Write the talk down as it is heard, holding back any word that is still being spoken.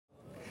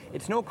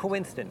It's no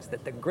coincidence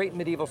that the great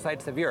medieval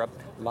sites of Europe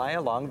lie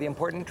along the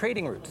important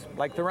trading routes,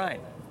 like the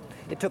Rhine.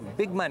 It took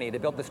big money to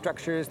build the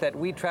structures that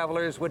we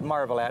travelers would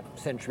marvel at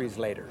centuries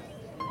later.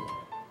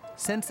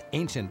 Since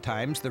ancient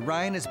times, the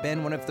Rhine has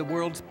been one of the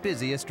world's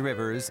busiest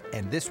rivers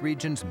and this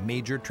region's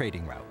major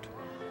trading route.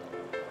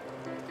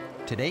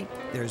 Today,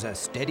 there's a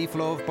steady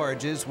flow of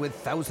barges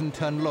with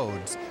 1,000-ton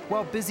loads,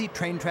 while busy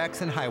train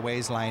tracks and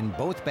highways line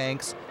both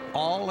banks,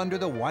 all under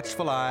the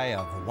watchful eye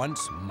of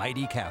once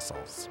mighty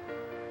castles.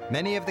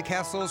 Many of the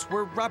castles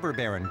were robber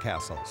baron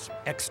castles,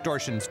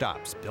 extortion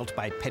stops built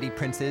by petty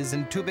princes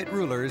and two-bit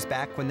rulers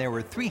back when there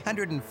were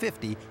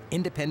 350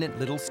 independent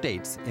little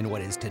states in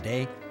what is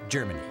today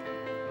Germany.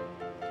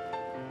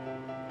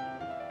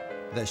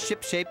 The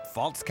ship-shaped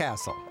Pfalz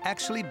Castle,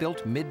 actually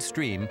built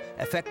midstream,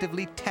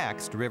 effectively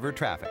taxed river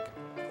traffic.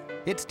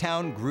 Its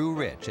town grew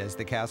rich as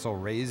the castle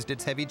raised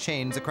its heavy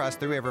chains across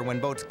the river when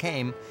boats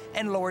came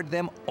and lowered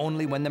them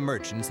only when the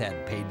merchants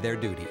had paid their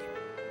duty.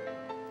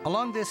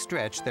 Along this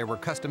stretch, there were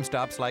custom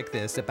stops like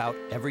this about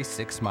every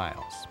 6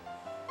 miles.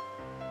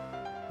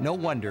 No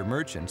wonder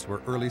merchants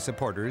were early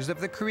supporters of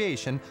the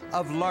creation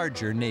of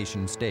larger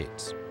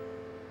nation-states.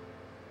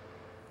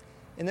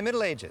 In the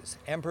Middle Ages,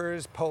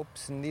 emperors,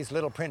 popes, and these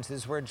little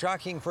princes were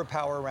jockeying for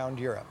power around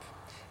Europe.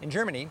 In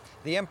Germany,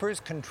 the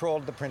emperors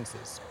controlled the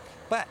princes.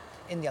 But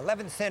in the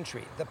 11th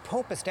century, the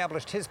Pope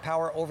established his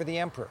power over the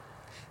emperor.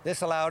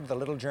 This allowed the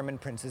little German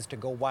princes to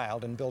go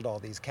wild and build all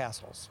these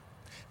castles.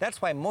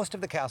 That's why most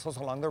of the castles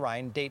along the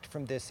Rhine date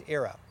from this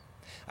era.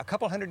 A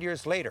couple hundred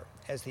years later,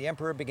 as the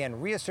emperor began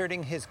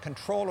reasserting his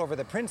control over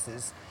the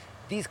princes,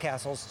 these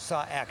castles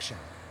saw action.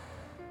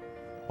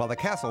 While the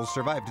castles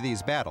survived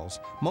these battles,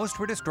 most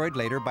were destroyed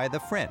later by the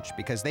French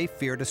because they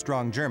feared a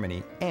strong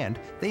Germany and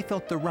they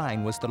felt the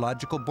Rhine was the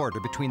logical border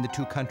between the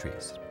two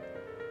countries.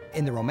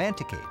 In the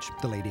Romantic Age,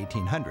 the late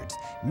 1800s,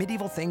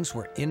 medieval things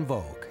were in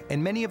vogue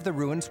and many of the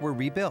ruins were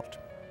rebuilt.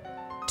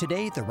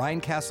 Today, the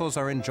Rhine castles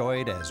are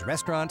enjoyed as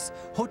restaurants,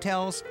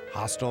 hotels,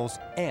 hostels,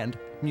 and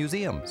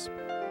museums.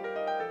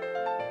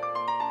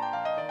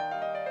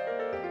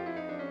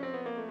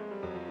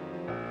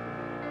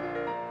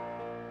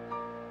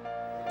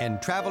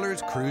 And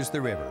travelers cruise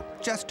the river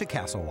just to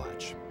castle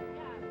watch.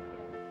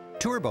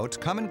 Tour boats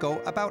come and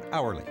go about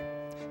hourly.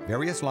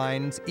 Various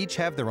lines each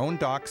have their own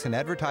docks and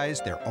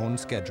advertise their own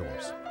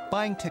schedules.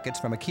 Buying tickets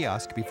from a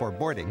kiosk before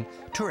boarding,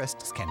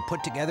 tourists can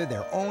put together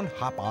their own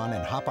hop-on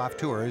and hop-off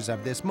tours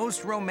of this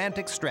most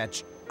romantic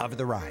stretch of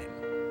the Rhine.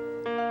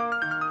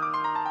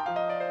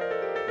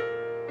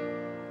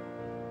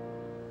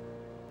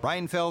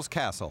 Rheinfels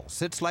Castle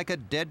sits like a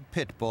dead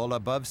pit bull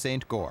above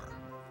St. Goar.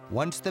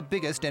 Once the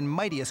biggest and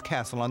mightiest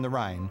castle on the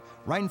Rhine,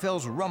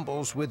 Rheinfels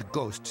rumbles with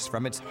ghosts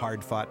from its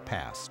hard-fought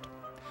past.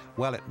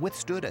 While it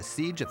withstood a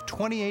siege of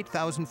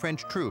 28,000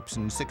 French troops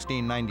in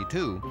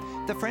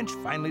 1692, the French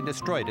finally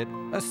destroyed it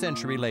a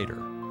century later.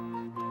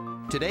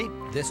 Today,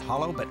 this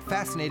hollow but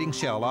fascinating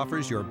shell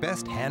offers your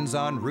best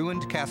hands-on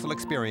ruined castle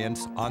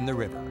experience on the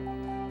river.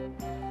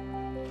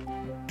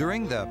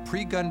 During the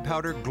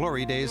pre-gunpowder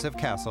glory days of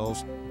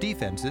castles,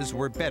 defenses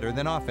were better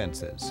than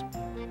offenses.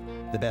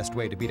 The best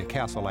way to beat a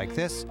castle like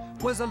this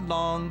was a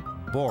long,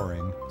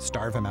 boring,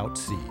 starve-'em-out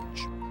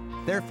siege.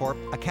 Therefore,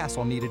 a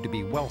castle needed to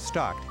be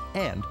well-stocked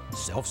and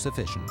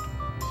self-sufficient.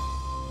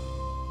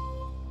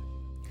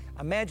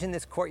 Imagine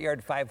this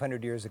courtyard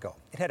 500 years ago.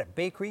 It had a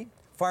bakery,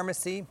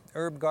 pharmacy,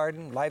 herb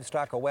garden,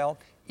 livestock, a well,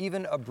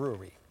 even a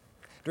brewery.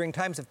 During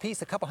times of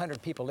peace, a couple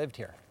hundred people lived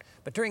here.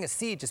 But during a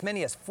siege, as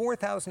many as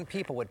 4,000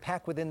 people would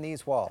pack within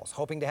these walls,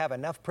 hoping to have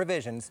enough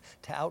provisions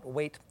to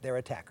outweight their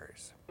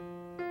attackers.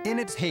 In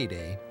its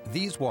heyday,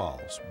 these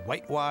walls,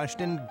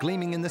 whitewashed and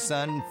gleaming in the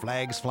sun,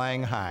 flags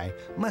flying high,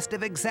 must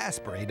have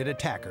exasperated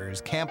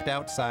attackers camped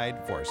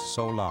outside for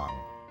so long.